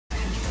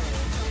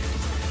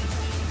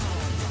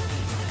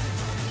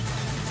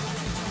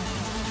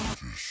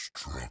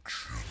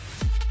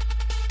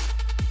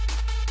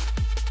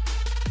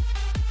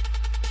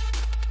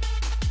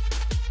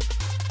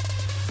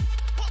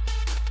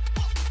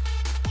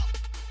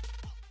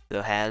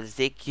So how's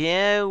it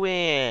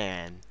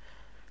going?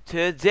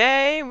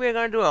 Today we're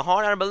gonna do a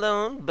hot air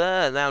balloon,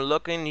 but I'm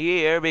looking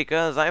here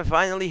because I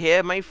finally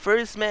have my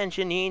first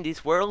mansion in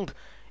this world,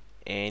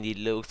 and it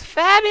looks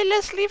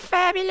fabulously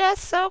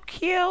fabulous, so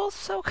cute,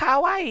 so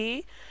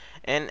kawaii.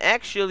 And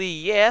actually,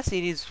 yes,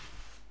 it is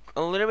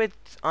a little bit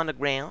on the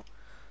ground.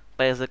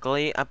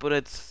 Basically, I put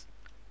it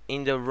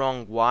in the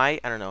wrong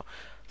way. I don't know.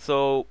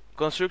 So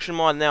construction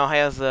mod now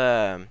has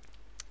a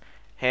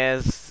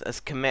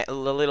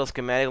little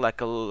schematic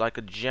like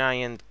a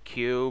giant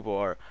cube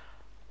or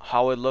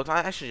how it looks.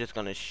 I'm actually just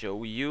gonna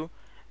show you,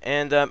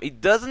 and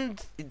it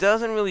doesn't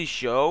really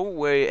show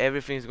where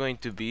everything's going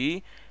to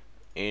be.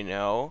 You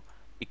know,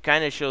 it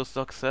kind of shows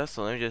success.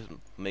 So let me just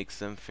make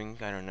something.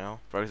 I don't know.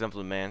 For example,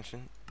 a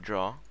mansion.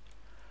 Draw.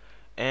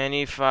 And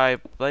if I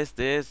place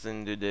this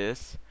and do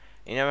this,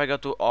 and if I go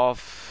to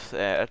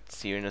offset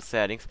here in the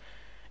settings,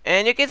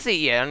 and you can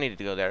see, yeah, I don't need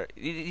to go there.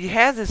 It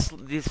has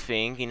this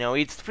thing, you know.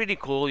 It's pretty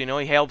cool, you know.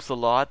 It helps a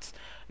lot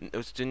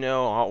to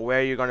know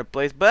where you're gonna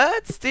place,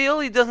 but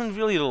still, it doesn't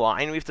really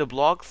align with the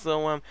block.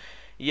 So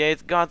yeah,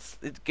 it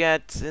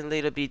gets a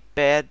little bit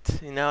bad,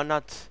 you know,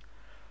 not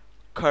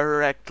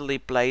correctly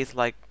placed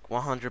like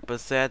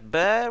 100%,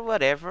 but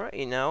whatever,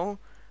 you know.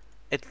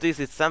 At least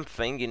it's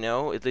something, you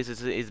know. At least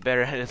it's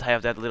better to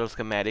have that little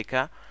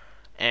schematica.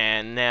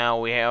 And now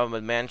we have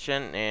a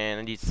mansion, and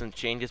I need some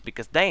changes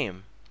because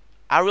damn.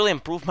 I really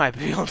improved my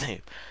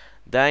building.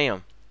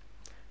 Damn.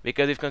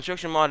 Because if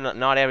construction mod,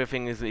 not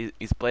everything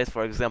is placed.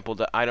 For example,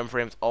 the item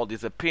frames all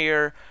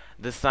disappear.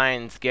 The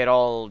signs get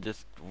all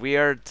just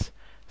weird.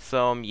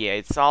 So yeah,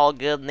 it's all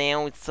good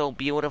now. It's so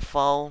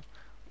beautiful.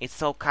 It's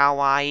so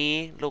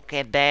kawaii. Look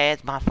at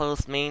that. My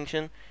first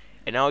mansion.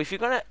 You know, if you're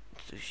gonna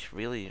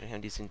really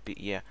have this in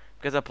yeah,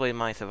 because I played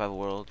my survival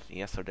world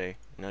yesterday.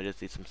 You know,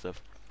 just did some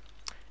stuff.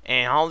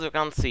 And as you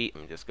can see,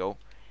 let me just go.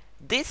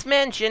 This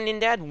mansion in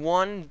that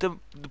one, the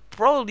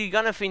probably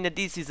gonna think that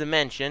this is a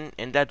mansion,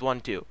 and that one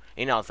too,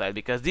 in outside,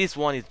 because this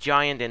one is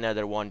giant and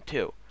other one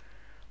too.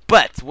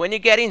 But when you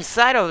get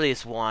inside of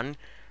this one,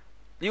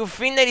 you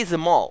think that it's a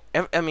mall.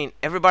 I mean,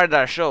 everybody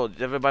that I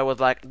showed, everybody was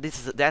like,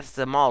 that's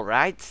the mall,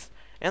 right?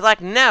 And it's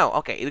like, no,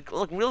 okay, it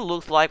really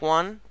looks like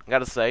one,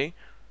 gotta say.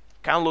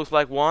 Kinda looks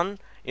like one,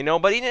 you know,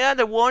 but in the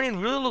other one, it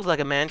really looks like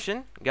a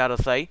mansion, gotta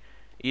say.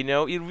 You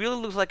know, it really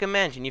looks like a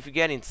mansion if you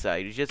get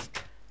inside. You just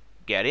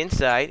get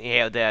inside, you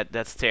have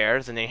that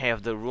stairs, and then you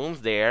have the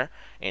rooms there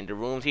and the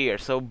rooms here.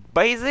 So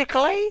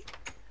basically,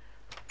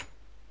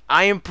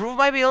 I improved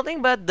my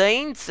building, but the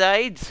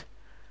inside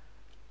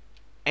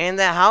and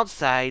the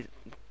outside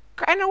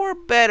kind of were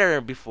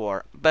better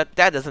before. But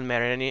that doesn't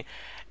matter in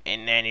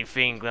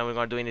anything that we're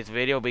gonna do in this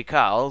video,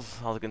 because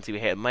as you can see, we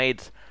have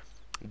made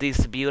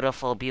this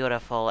beautiful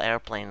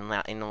airplane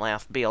in the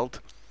last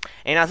build,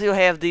 and I still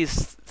have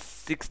this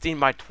 16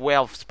 by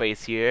 12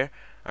 space here.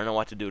 I don't know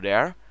what to do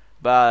there.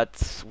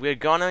 But we're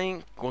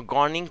going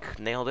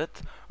nailed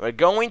it. We're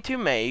going to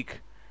make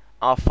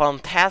a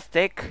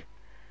fantastic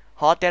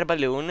hot air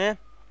balloon.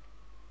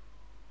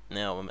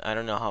 No, I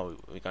don't know how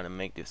we're gonna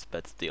make this,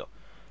 but still.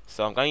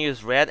 So I'm gonna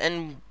use red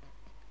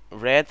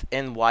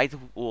and white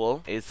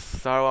wool. It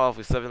start off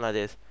with something like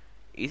this.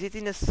 Is it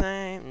in the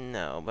same?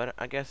 No, but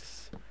I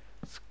guess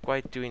it's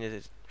quite doing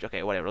it.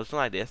 Okay, whatever. Something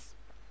like this,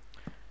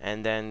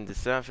 and then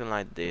something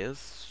like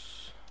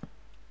this.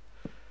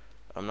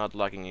 I'm not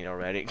liking it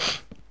already.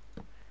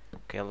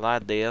 Okay,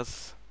 like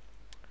this.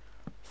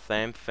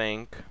 Same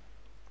thing.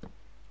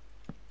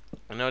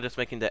 I'm now just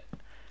making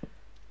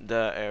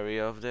the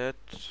area of that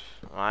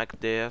like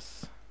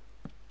this.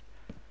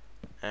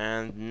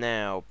 And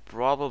now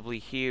probably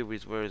here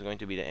is where it's going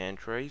to be the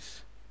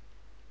entrance.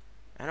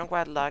 I don't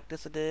quite like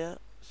this idea,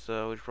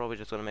 so we're probably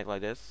just gonna make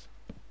like this.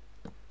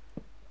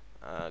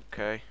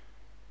 Okay.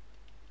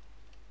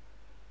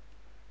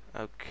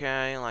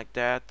 Okay, like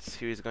that.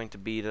 Here is going to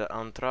be the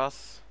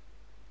entrance.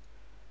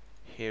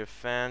 Here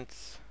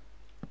fence.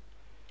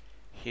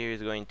 Here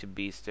is going to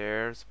be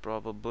stairs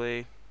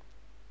probably.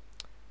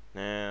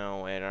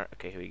 Now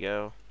okay, here we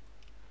go.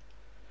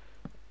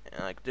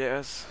 And like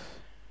this.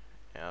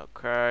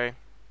 Okay.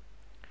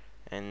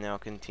 And now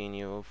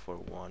continue for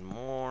one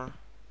more.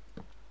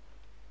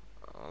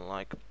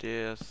 Like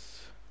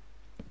this.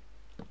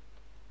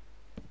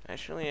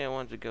 Actually, I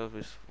want to go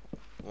with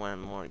one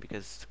more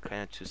because it's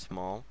kind of too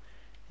small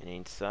and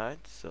inside.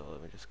 So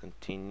let me just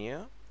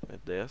continue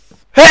with this.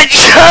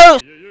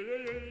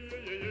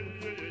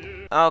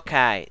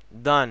 Okay,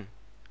 done.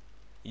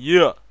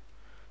 Yeah.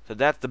 So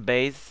that's the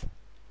base.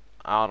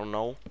 I don't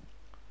know.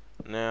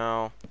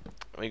 Now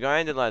we're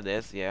going to do like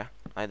this, yeah,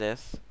 like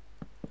this.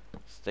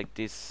 Let's take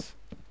these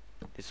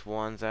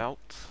ones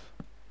out.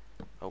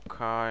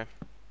 Okay.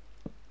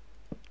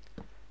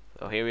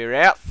 So here we're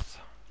at.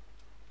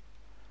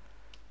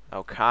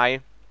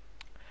 Okay.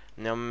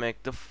 Now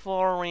make the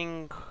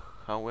flooring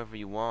however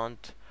you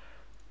want.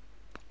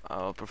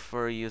 I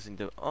prefer using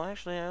the. Oh,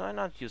 actually, I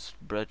not use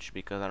birch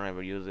because I don't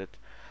ever use it.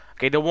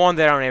 Okay, the one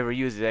that I don't ever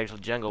use is actually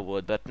jungle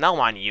wood, but no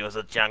one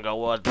uses jungle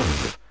wood.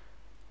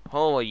 Who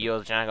will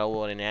use jungle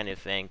wood in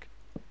anything?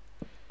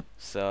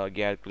 So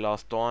get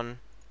glowstone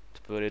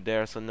to put it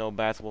there so no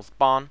bats will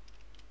spawn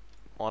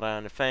more than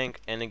anything,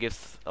 and it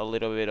gives a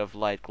little bit of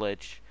light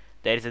glitch.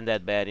 That isn't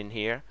that bad in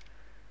here.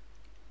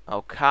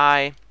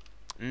 Okay,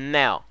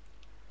 now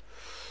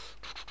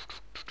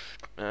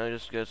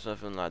just get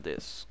something like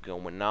this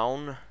going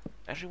on.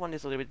 Actually, one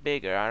is a little bit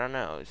bigger. I don't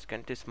know. It's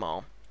kind of too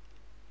small.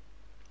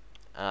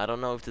 I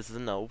don't know if this is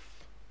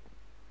enough.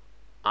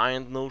 I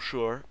ain't no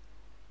sure.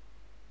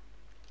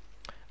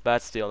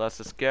 But still, let's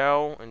just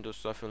go and do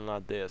something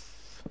like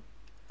this.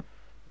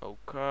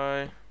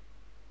 Okay.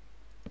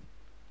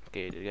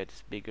 Okay, to get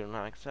this bigger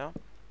like so.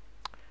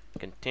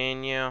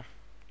 Continue.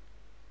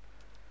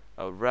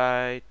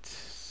 Alright.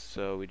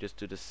 So we just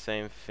do the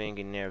same thing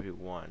in every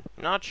one.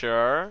 Not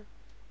sure.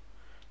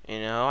 You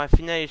know, I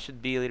think that it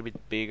should be a little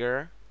bit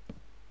bigger.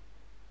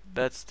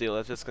 But still,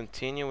 let's just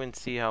continue and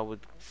see how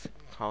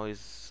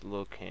it's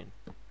looking.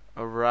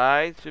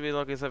 Alright, should be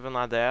looking something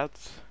like that.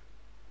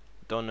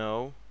 Don't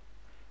know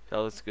if that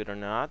looks good or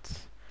not.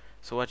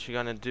 So what you're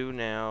gonna do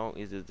now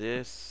is do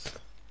this.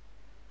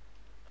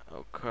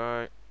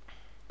 Okay.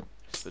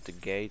 Just put the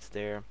gates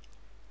there.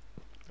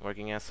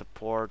 Working as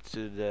support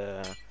to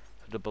the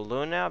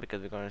balloon now,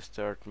 because we're gonna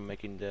start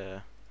making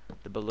the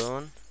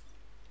balloon.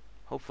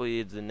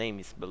 Hopefully the name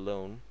is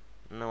balloon.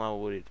 I don't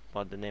know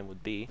what the name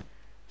would be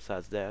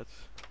besides that.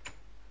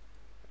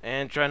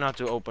 And try not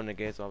to open the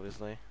gates,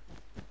 obviously.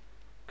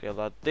 Okay,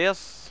 like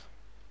this.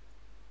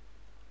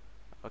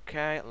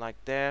 Okay, like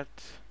that.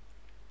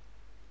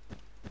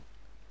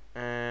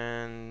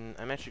 And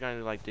I'm actually gonna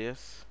do like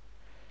this.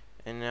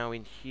 And now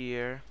in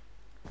here,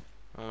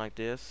 like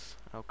this.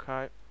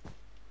 Okay.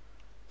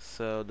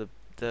 So the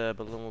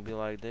balloon will be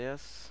like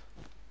this.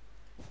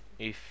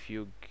 If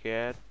you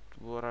get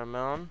what I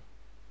mean.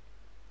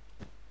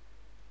 There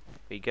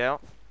we go.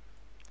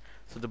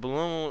 So the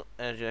balloon will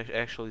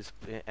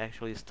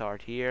actually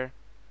start here,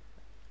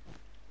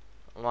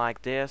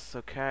 like this.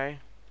 Okay.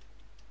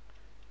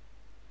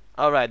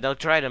 All right. They'll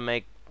try to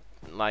make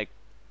like,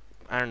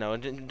 I don't know.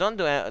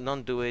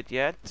 Don't do it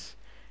yet.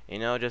 You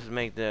know, just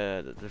make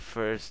this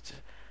first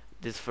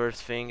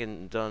thing,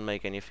 and don't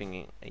make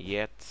anything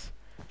yet.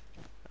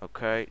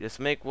 Okay. Just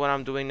make what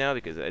I'm doing now,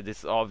 because this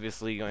is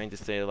obviously going to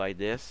stay like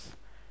this.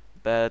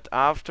 But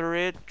after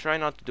it, try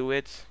not to do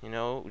it. You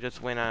know,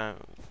 just when I'm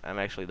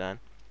actually done.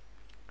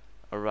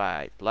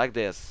 Alright, like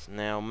this.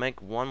 Now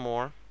make one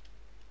more.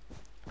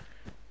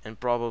 And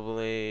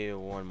probably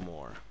one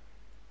more.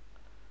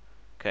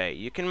 Okay,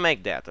 you can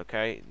make that,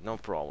 okay? No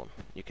problem.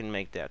 You can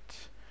make that.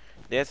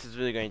 This is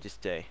really going to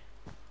stay.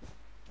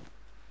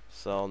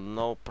 So,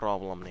 no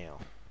problem now.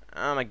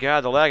 Oh my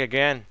god, the lag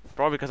again.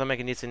 Probably because I'm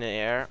making this in the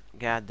air.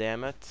 God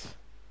damn it.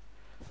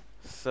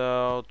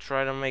 So,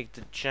 try to make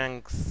the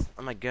chunks.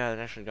 Oh my god, I'm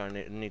actually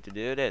gonna need to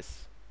do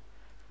this.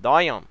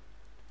 Damn.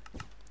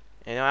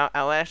 You know,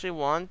 I actually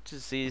want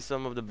to see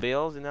some of the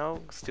builds, you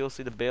know, still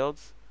see the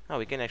builds. Oh,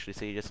 we can actually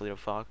see just a little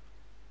fog.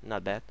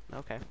 Not bad.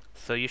 Okay.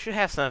 So you should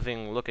have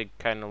something looking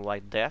kind of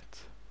like that.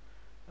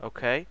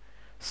 Okay.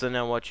 So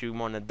now what you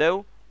want to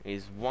do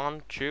is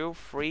 1, 2,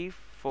 3,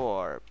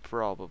 4,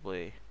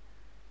 probably.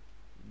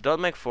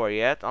 Don't make 4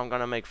 yet. I'm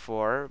gonna make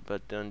 4,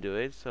 but don't do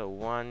it. So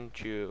 1,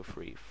 2,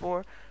 3,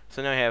 4.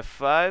 So now you have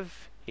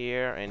 5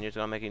 here, and you're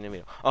gonna make it in the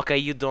middle. Okay,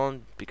 you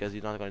don't, because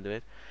you're not gonna do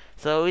it.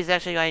 So it's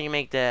actually going to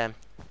make the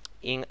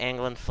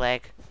England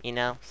flag, you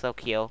know, so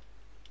cute,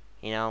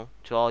 you know,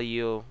 to all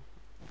you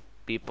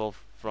people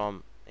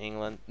from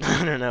England.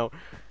 I don't know,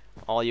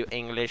 all you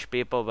English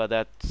people, but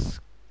that's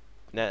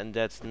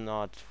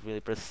not really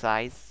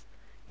precise,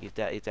 if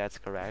that's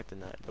correct,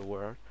 and the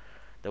word.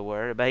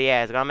 But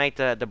yeah, it's gonna make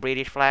the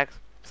British flag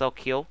so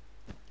cute.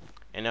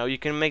 You know, you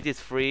can make this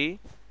free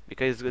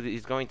because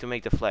it's going to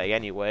make the flag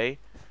anyway.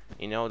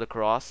 You know, the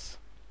cross.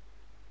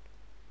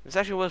 This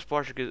actually was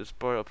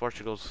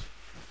Portugal's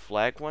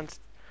flag once.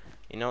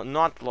 You know,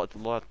 not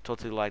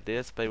totally like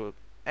this, but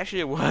actually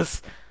it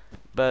was.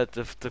 But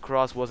the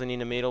cross wasn't in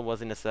the middle,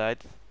 was in the side.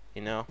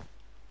 You know.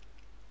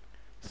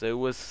 So it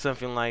was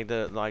something like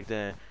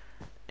the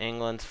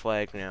England's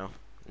flag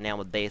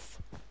nowadays.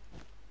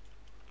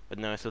 But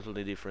now it's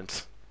totally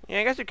different. Yeah,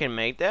 I guess you can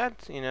make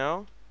that. You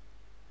know.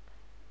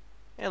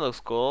 It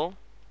looks cool.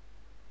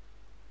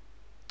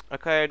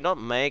 Okay,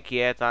 don't make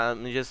yet.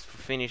 I'm just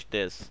finish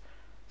this.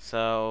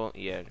 So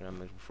yeah, I'm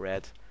making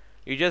red.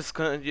 You just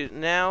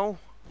now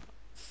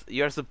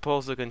you're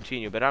supposed to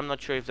continue, but I'm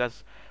not sure if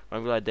that's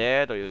gonna be like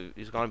that, or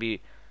it's gonna be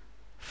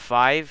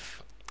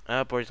 5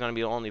 up, or it's gonna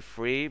be only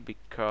 3,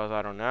 because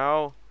I don't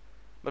know.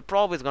 But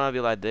probably it's gonna be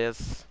like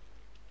this.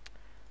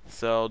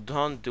 So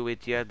don't do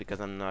it yet, because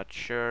I'm not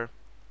sure.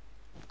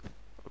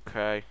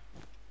 Okay,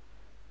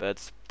 but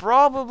it's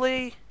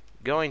probably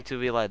going to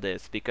be like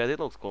this because it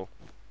looks cool,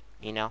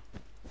 you know.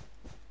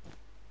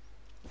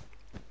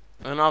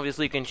 And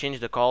obviously you can change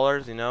the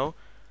colors, you know.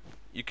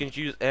 You can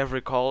choose every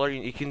color.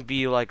 It can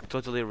be like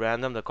totally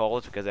random, the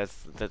colors,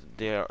 because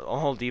they're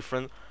all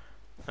different.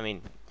 I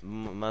mean,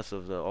 most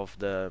of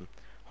the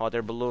hot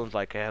air balloons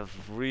like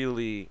have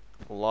really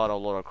a lot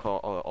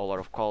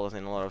of colors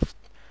and a lot of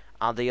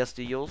ideas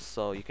to use,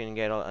 so you can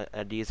get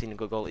ideas in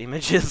Google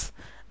Images.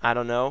 I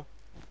don't know.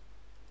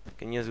 You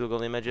can use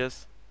Google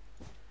Images.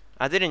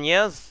 I didn't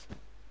use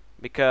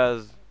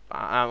because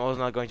I was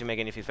not going to make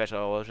anything special.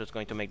 I was just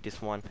going to make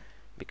this one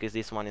because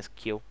this one is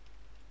cute.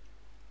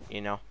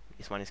 You know,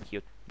 this one is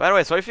cute. By the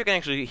way, so if you can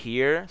actually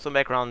hear some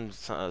background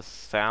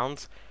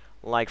sounds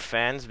like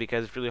fans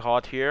because it's really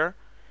hot here.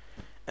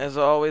 As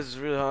always, it's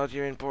really hot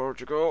here in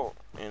Portugal.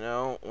 You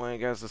know, when it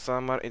gets the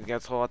summer, it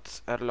gets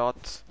hot a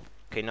lot.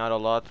 Okay, not a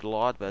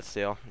lot, but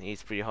still,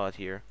 it's pretty hot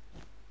here.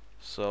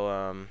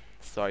 So,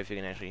 sorry if you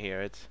can actually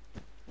hear it.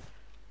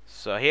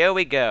 So here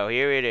we go.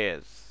 Here it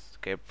is.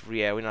 Okay,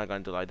 yeah, we're not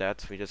gonna do like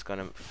that. We're just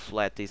gonna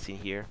flat this in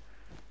here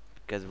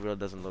because it really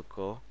doesn't look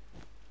cool.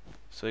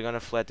 So we're gonna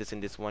flat this in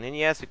this one, and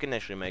yes, you can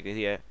actually make it.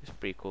 Yeah, it's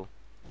pretty cool.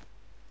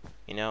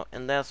 You know,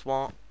 and that's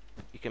one.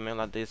 You can make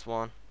like this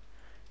one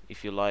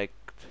if you like.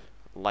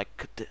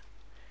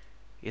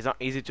 It's not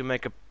easy to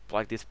make a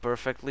like this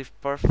perfectly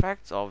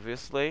perfect.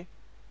 Obviously,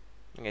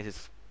 I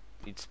guess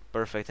it's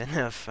perfect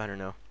enough. I don't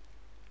know.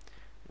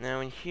 Now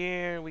in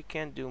here we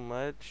can't do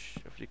much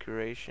of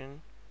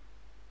decoration.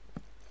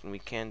 We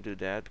can't do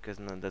that because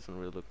it doesn't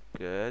really look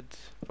good.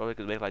 Probably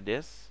could make like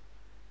this.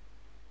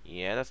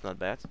 Yeah, that's not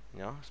bad.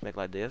 You know, let's make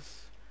like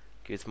this.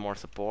 Gives more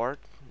support.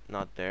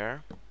 Not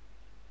there.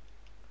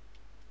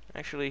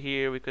 Actually,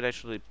 here we could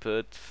actually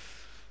put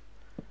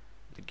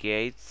the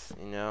gates,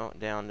 you know,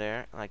 down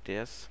there like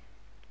this.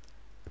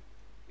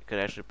 You could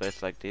actually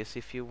place like this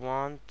if you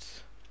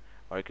want,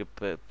 or you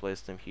could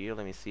place them here.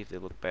 Let me see if they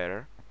look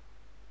better.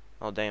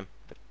 Oh damn!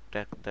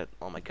 That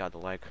oh my god, the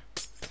lag.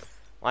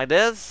 Like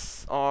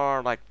this,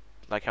 or like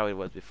how it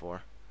was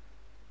before.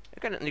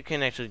 You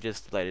can actually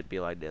just let it be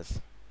like this.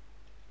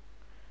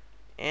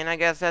 And I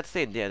guess that's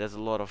it. Yeah, there's a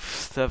lot of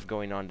stuff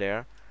going on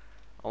there.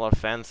 A lot of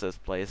fences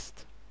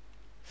placed.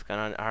 It's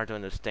kind of hard to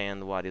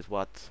understand what is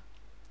what.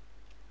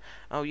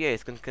 Oh yeah,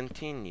 it's gonna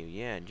continue.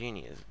 Yeah,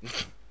 genius.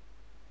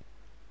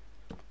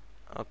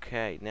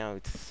 Okay, now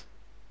it's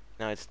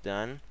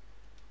done.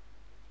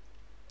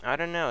 I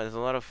don't know. There's a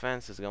lot of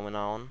fences going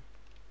on.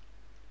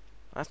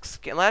 Let's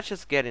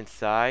just get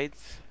inside.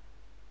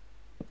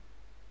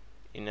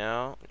 You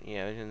know,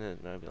 yeah,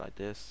 it's gonna be like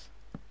this.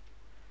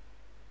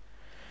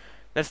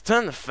 Let's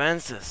turn the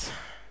fences,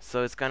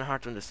 so it's kind of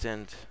hard to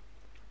understand.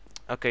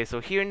 Okay, so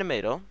here in the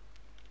middle,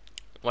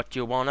 what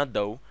you wanna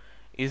do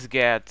is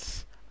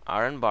get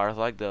iron bars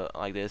like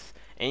this,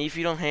 and if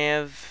you don't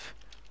have,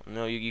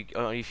 no,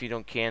 if you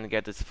don't can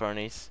get this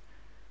furnace,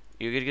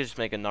 you could just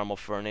make a normal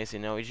furnace. You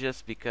know, it's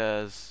just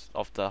because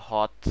of the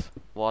hot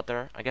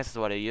water. I guess that's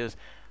what I use.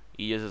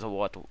 It uses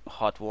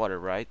hot water,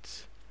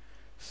 right?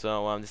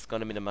 So this is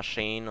gonna be the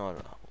machine or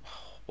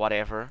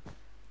whatever.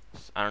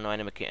 I don't know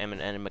any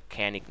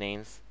mechanic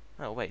names.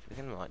 Oh wait, we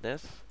can do like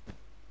this,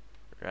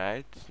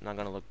 right? It's not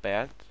gonna look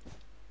bad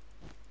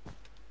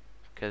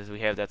because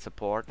we have that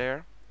support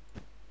there.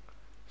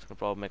 So we'll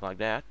probably make like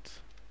that.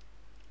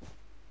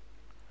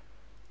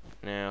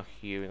 Now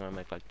here we're gonna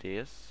make like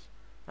this.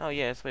 Oh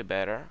yeah, it's way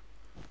better.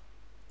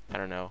 I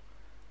don't know.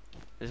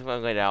 This is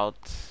gonna get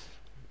out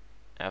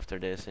after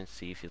this and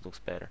see if it looks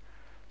better.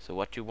 So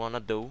what you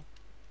wanna do?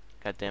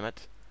 God damn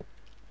it.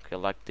 Okay,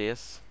 like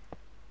this.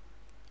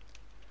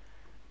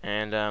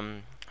 And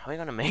how are we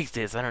gonna make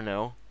this? I don't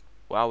know.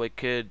 What we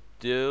could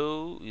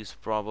do is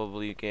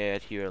probably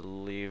get here a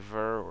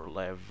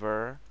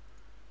lever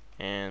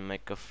and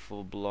make a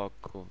full block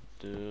of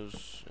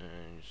this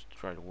and just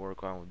try to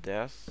work on with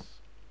this.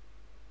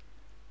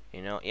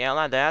 You know, yeah,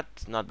 like that.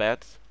 Not bad.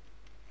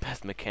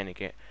 Best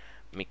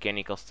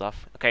mechanical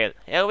stuff. Okay,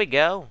 here we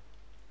go.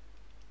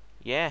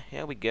 Yeah,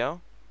 here we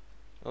go.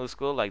 Old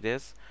school like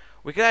this.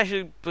 We could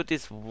actually put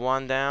this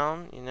one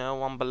down, you know,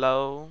 one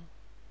below.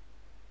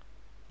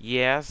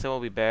 Yes, it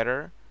will be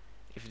better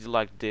if you do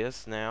like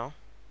this now.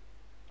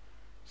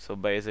 So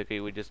basically,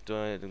 we just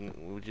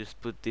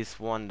put this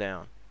one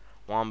down,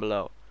 one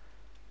below.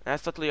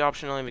 That's totally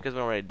optional because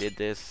we already did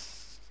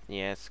this.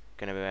 Yeah, it's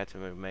gonna be better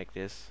to make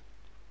this.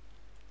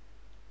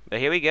 But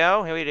here we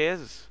go. Here it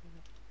is.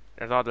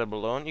 There's all the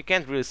balloon. You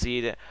can't really see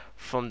it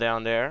from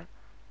down there,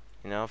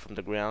 you know, from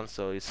the ground.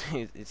 So it's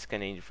it's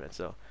kind of different.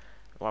 So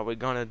what we're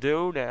gonna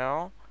do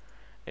now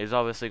is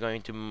obviously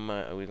going to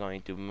we're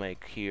going to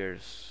make here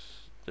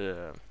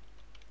the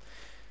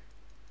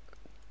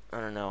I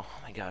don't know.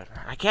 Oh my god,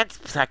 I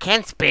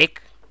can't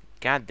speak.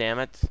 God damn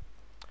it.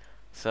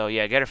 So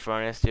yeah, get a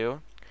furnace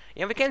too.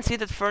 Yeah, we can see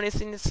that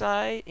furnace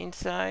inside.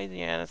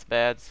 Yeah, that's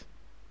bad.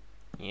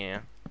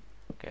 Yeah.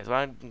 Okay, so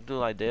I do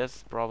like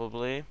this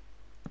probably.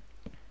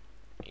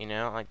 You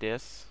know, like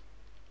this.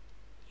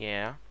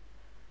 Yeah.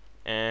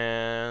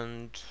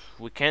 And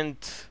we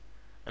can't.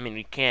 I mean,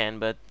 we can,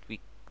 but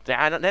they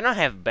don't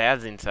have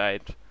beds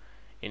inside.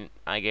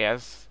 I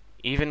guess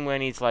even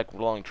when it's like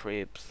long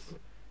trips,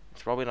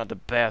 it's probably not the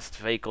best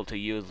vehicle to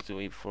use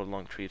for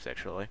long trips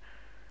actually.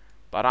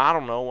 But I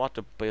don't know what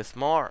to put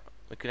more.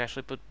 We could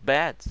actually put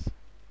beds.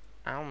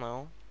 I don't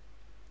know.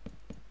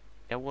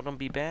 That wouldn't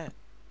be bad.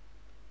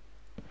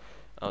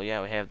 Oh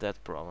yeah, we have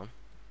that problem.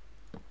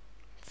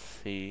 Let's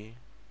see.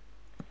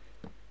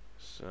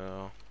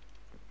 So,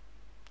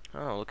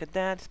 oh, look at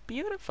that! It's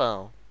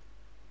beautiful.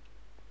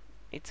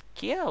 It's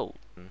cute.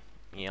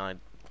 Yeah,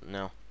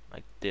 no,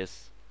 like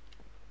this,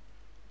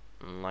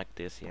 like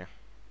this here.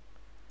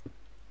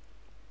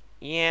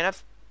 Yeah,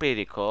 that's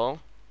pretty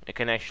cool. I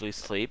can actually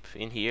sleep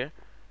in here,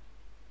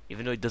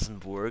 even though it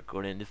doesn't work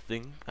or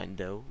anything. I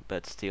know,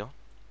 but still.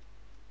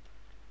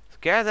 So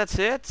guys, that's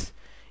it.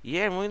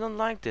 Yeah, I really don't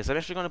like this. I'm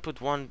actually gonna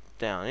put one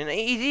down, and it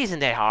isn't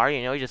that hard.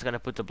 You know, you're just gonna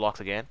put the blocks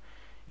again.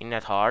 Isn't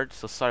that hard?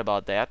 So sorry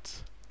about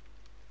that.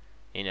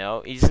 You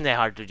know, it isn't that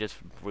hard to just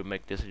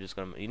remake this. You're just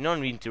gonna. You don't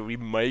need to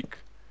remake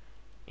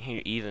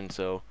here even.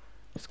 So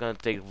it's gonna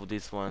take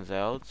these ones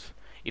out.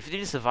 If you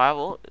did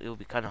survival, it will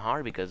be kind of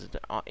hard because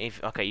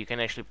if okay, you can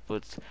actually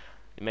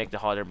make the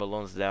hotter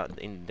balloons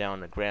down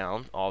the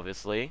ground.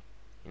 Obviously,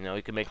 you know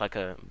you can make like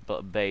a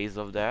base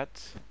of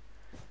that.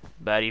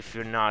 But if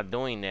you're not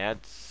doing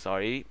that,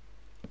 sorry,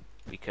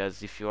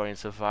 because if you are in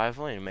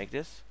survival and you make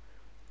this,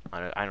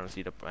 I don't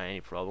see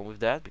any problem with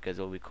that because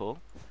it'll be cool.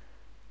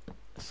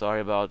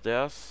 Sorry about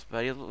this,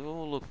 but it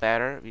will look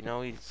better. You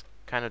know, it's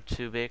kind of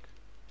too big.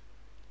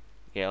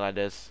 Yeah, like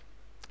this.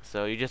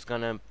 So you're just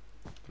gonna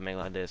make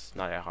like this,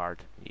 not that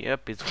hard.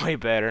 Yep, it's way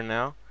better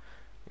now,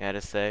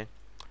 gotta say.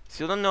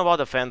 Still don't know about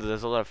the fences.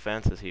 There's a lot of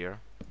fences here.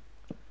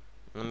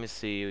 Let me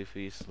see if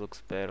this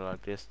looks better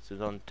like this. So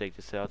don't take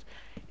this out.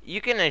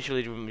 You can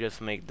actually just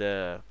make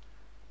the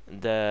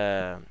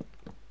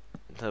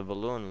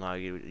balloon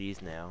like it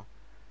is now.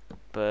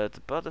 But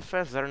about the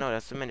fences, I don't know.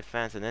 There's so many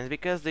fences, and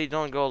because they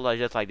don't go like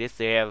just like this,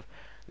 they have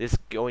this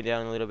going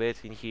down a little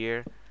bit in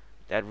here.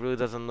 That really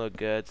doesn't look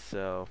good.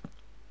 So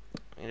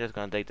I'm just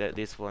gonna take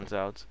these ones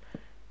out.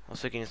 I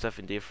was making stuff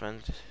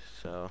indifferent,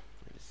 so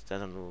it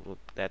doesn't look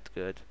that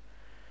good.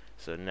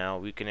 So now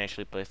we can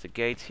actually place the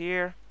gates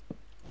here,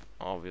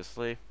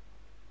 obviously.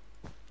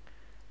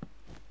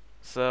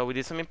 So we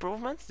did some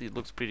improvements. It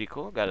looks pretty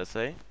cool, gotta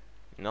say.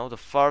 You know, the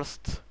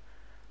first,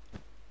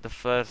 oh,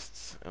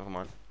 come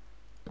on,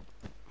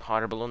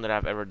 hotter balloon that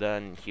I've ever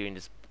done here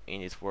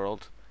in this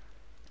world.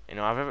 You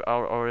know, I've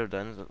already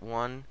done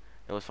one.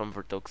 It was from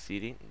Vertok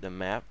City, the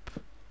map.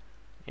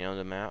 You know,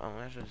 the map. I'm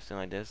actually just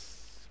like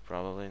this.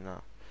 Probably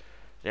no.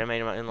 They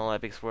made in the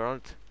Olympics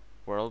world.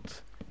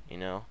 You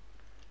know,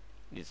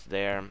 it's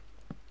there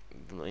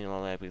in the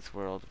Olympics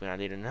world when I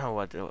didn't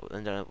know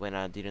when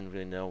I didn't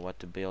really know what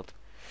to build.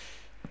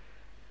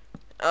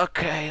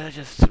 Okay, let's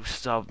just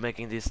stop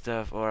making this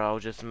stuff, or I'll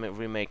just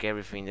remake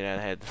everything that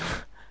I had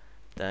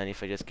done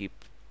if I just keep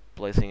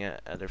placing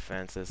other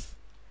fences.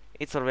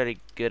 It's already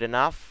good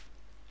enough,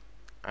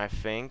 I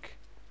think.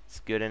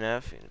 It's good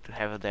enough to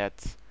have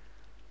that.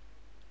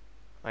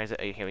 Where is it?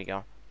 Oh, here we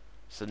go.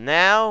 So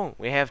now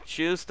we have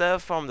two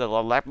stuff from the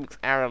Olympic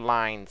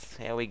Airlines.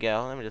 Here we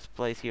go. Let me just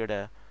place here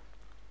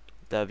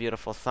the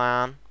beautiful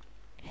sun.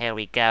 Here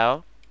we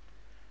go.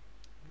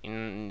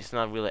 It's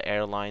not really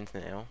airlines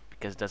now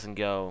because it doesn't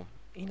go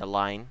in a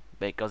line,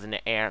 but it goes in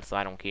the air, so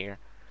I don't care.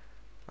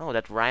 Oh,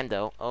 that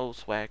rando. Oh,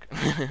 swag.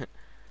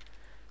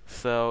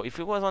 So if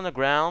it was on the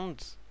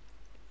ground,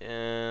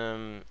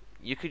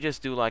 you could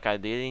just do like I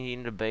did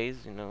in the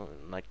base, you know,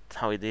 like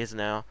how it is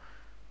now.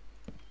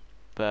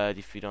 But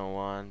if you don't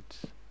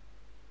want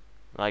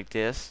like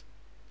this,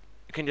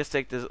 you can just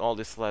take all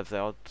these slabs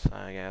out,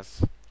 I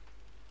guess.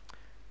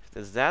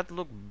 Does that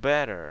look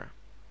better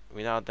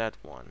without that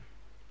one?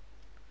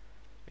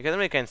 Because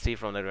we can see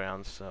from the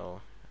ground,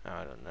 so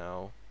I don't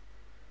know.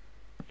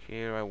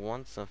 Here I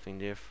want something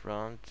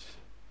different.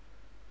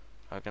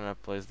 How can I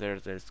place there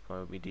that it's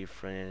going to be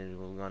different and it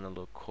will gonna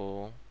look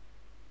cool?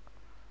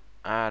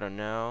 I don't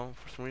know.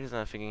 For some reason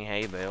I'm thinking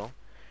hay bale.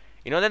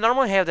 You know, they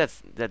normally have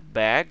that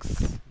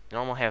bags. They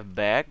normally have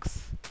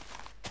bags.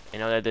 You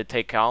know, that they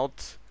take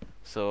out.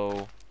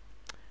 So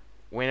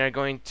when they're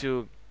going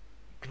to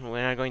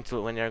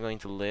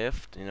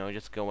lift, you know,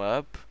 just go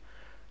up.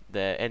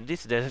 And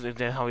that's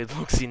how it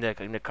looks in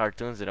the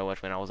cartoons that I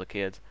watched when I was a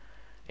kid.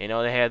 You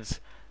know, they had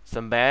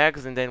some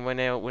bags, and then when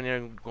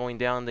they're going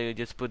down, they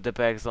just put the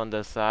bags on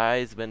the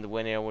sides. But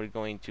when they were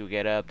going to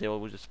get up, they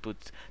would just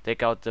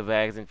take out the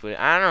bags and put.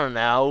 I don't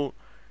know.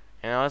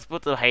 You know, let's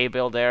put the hay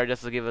bale there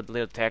just to give it a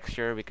little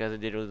texture because it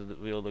did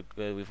really look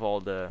good with all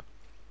that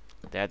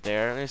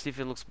there. Let's see if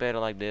it looks better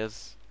like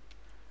this.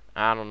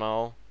 I don't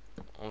know.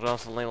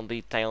 Just a little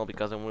detail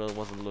because it really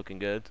wasn't looking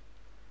good.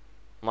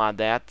 Like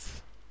that.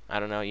 I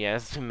don't know. Yeah,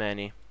 it's too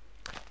many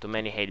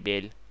hay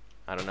bale.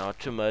 I don't know.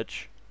 Too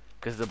much.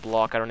 Because the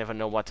block, I don't even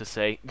know what to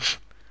say.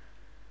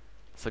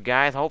 So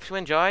guys, I hope you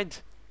enjoyed.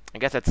 I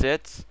guess that's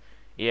it.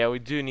 Yeah, we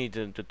do need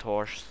the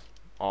torch,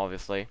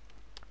 obviously.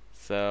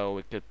 So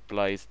we could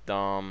place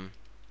them.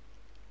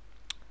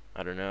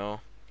 I don't know.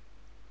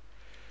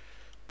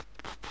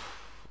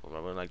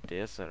 Like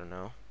this, I don't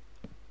know.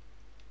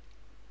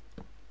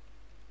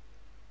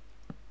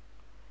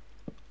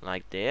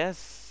 Like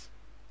this.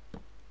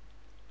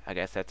 I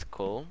guess that's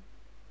cool.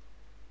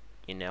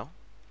 You know.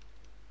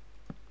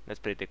 That's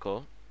pretty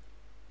cool.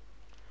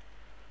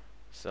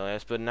 So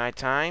let's put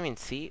nighttime and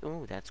see.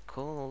 Ooh, that's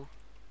cool.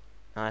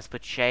 Now let's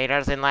put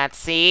shaders and let's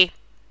see.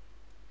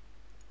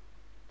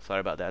 Sorry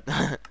about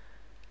that.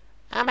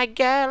 Oh my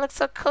god, it looks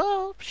so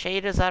cool.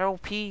 Shaders are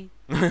OP.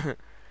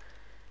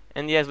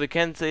 And yes, we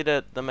can see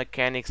the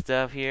mechanic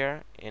stuff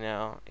here. You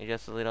know, it's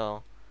just a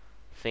little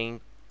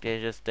thing. They're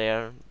just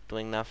there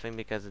doing nothing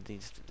because of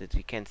these, that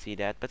you can't see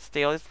that. But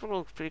still, it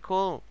looks pretty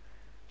cool.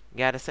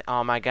 Gotta say,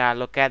 oh my god,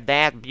 look at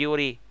that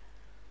beauty.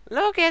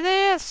 Look at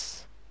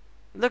this.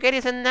 Look at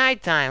this at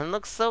nighttime. It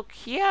looks so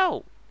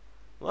cute.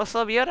 Looks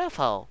so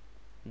beautiful.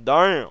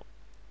 Damn.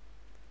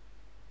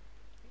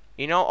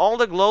 You know, all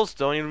the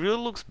glowstone, it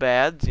really looks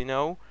bad, you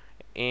know.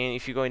 And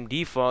if you go in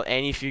default,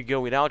 and if you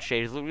go without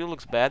shaders, it really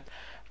looks bad.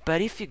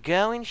 But if you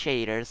go in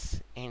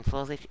shaders, and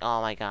full HD,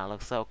 oh my god, it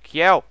looks so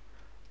cute.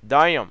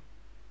 Damn.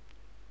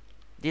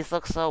 This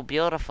looks so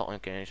beautiful.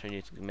 Okay, so you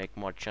need to make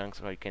more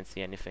chunks where you can't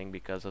see anything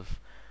because of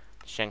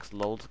chunks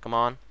loads. Come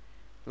on.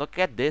 Look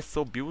at this,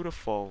 so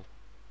beautiful.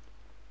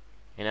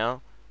 You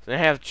know? So I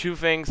have two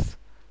things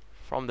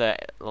from the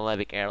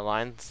Levic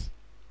Airlines.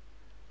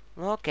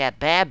 Look at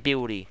that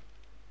beauty.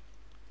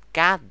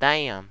 God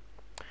damn.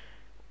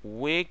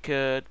 We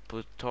could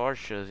put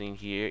torches in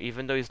here,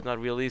 even though it's not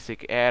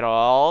realistic at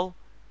all.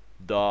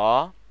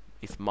 Duh.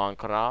 It's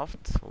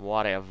Minecraft.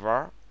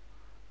 Whatever.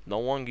 No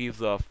one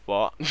gives a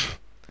fuck.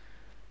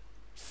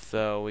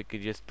 So we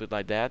could just put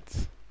like that.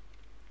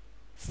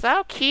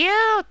 So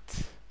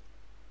cute!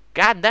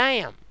 God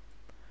damn!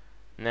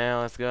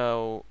 Now let's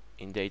go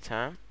in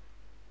daytime.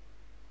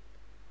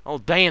 Oh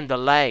damn, the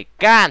lag!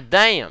 God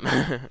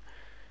damn!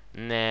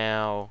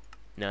 Now,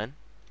 none.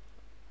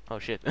 Oh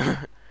shit.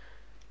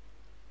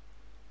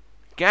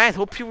 Guys,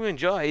 hope you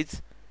enjoyed.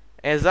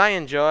 As I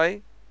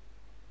enjoy.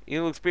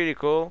 It looks pretty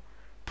cool.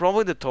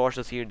 Probably the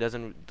torches here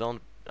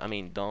don't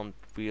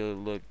really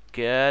look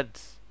good.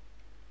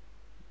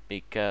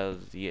 Because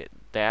yeah,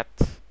 that.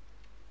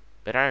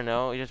 But I don't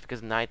know, it's just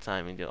because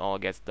nighttime and it all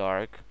gets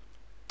dark.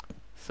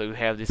 So you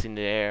have this in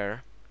the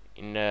air,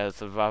 in the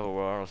survival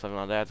world or something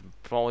like that.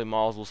 Probably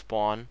mobs will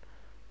spawn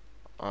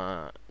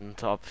on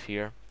top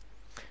here.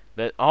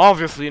 But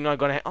obviously you're not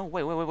gonna. Oh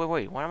wait!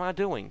 What am I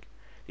doing?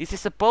 This is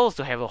supposed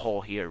to have a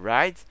hole here,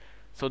 right?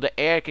 So the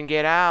air can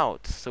get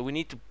out. So we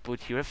need to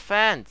put here a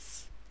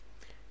fence,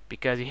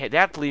 because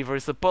that lever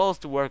is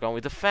supposed to work on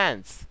with the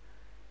fence.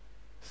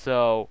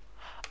 So,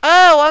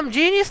 oh, I'm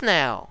genius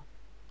now.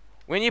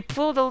 When you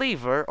pull the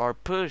lever or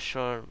push,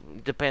 or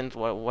depends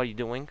what you're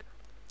doing,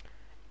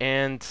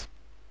 and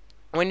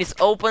when this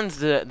opens,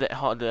 the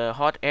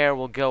hot air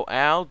will go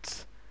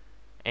out.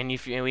 And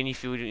if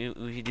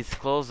you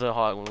disclose the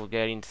hot, will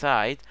get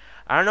inside.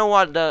 I don't know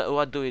what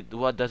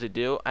does it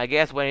do. I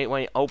guess when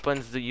it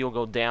opens, you'll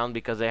go down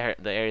because the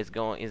air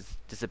is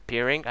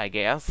disappearing, I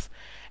guess.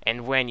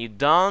 And when you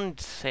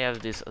don't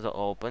have this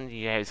open,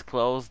 you have it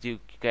closed, you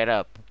get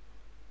up.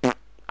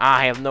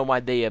 I have no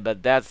idea,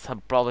 but that's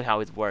probably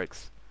how it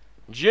works.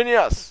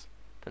 Genius!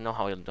 Don't know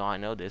how I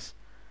know this.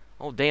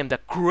 Oh damn, the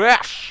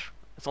crash!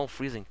 It's all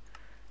freezing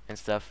and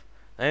stuff.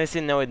 Let me see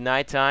now at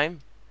nighttime.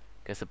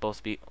 It's supposed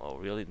to be, oh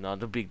really,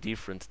 not a big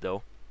difference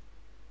though.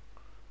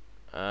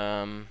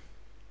 I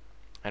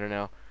don't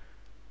know.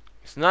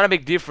 It's not a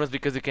big difference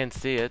because you can't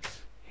see it,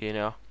 you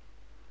know.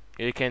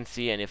 You can't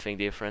see anything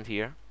different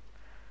here.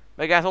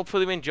 But guys,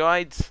 hopefully you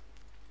enjoyed,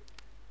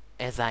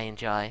 as I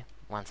enjoy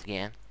once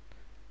again.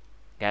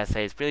 Guys,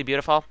 say it's pretty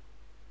beautiful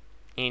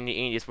in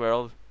this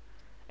world,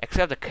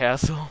 except the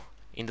castle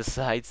in the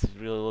sides. It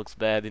really looks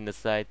bad in the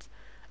sides.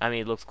 I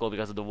mean, it looks cool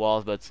because of the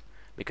walls, but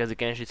because you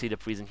can actually see the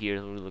prison here,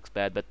 it really looks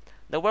bad. But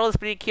the world is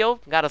pretty cute,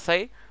 gotta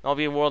say. There'll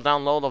be a world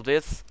download of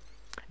this,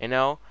 you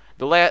know.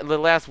 The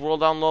last world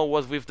download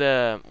was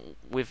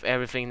with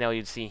everything now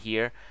you'd see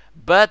here,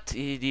 but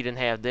he didn't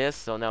have this,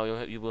 so now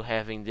you will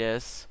having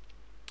this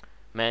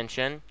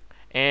mansion.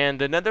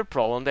 And another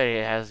problem that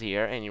it has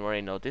here, and you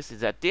already noticed, is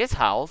that this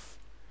house,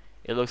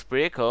 it looks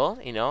pretty cool,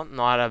 you know,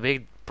 not a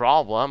big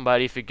problem.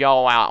 But if you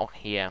go out,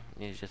 yeah,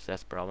 it's just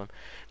that's problem,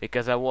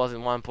 because I was in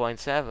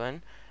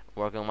 1.7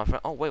 working on my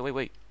friend. Oh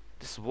wait,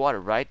 this is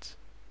water, right?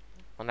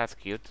 Oh, that's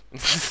cute.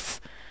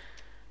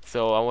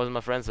 So I was in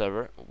my friend's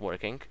server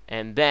working,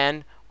 and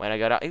then when I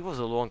got out, it was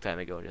a long time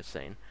ago, just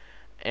saying.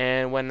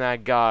 And when I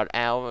got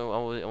out,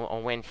 I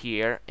went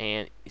here,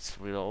 and it's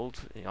real old.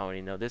 You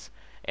already know this.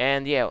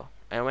 And yeah,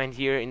 I went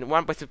here in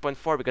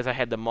 1.6.4 because I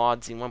had the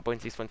mods in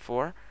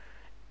 1.6.4.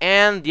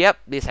 And yep,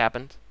 this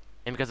happened.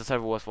 And because the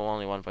server was for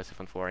only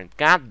 1.6.4, and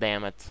god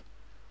damn it,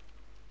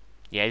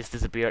 yeah, it's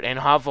disappeared. And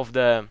half of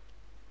the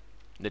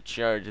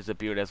church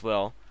disappeared as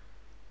well.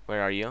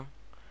 Where are you?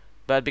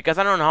 But because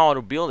I don't know how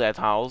to build that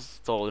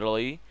house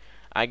totally,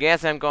 I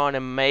guess I'm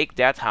gonna make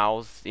that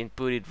house and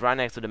put it right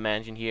next to the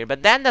mansion here.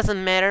 But that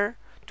doesn't matter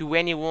to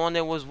anyone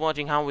that was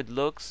watching how this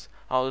looks.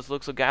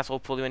 So guys,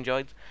 hopefully you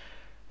enjoyed.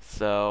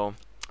 So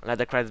let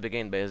the credits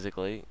begin,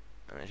 basically.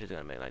 I'm just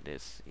gonna make like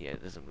this. Yeah,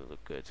 it doesn't really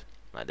look good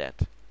like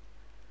that.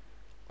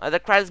 Let the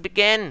credits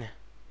begin.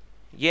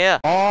 Yeah.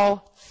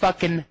 All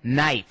fucking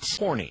night.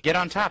 Horny. Get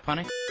on top,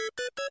 honey.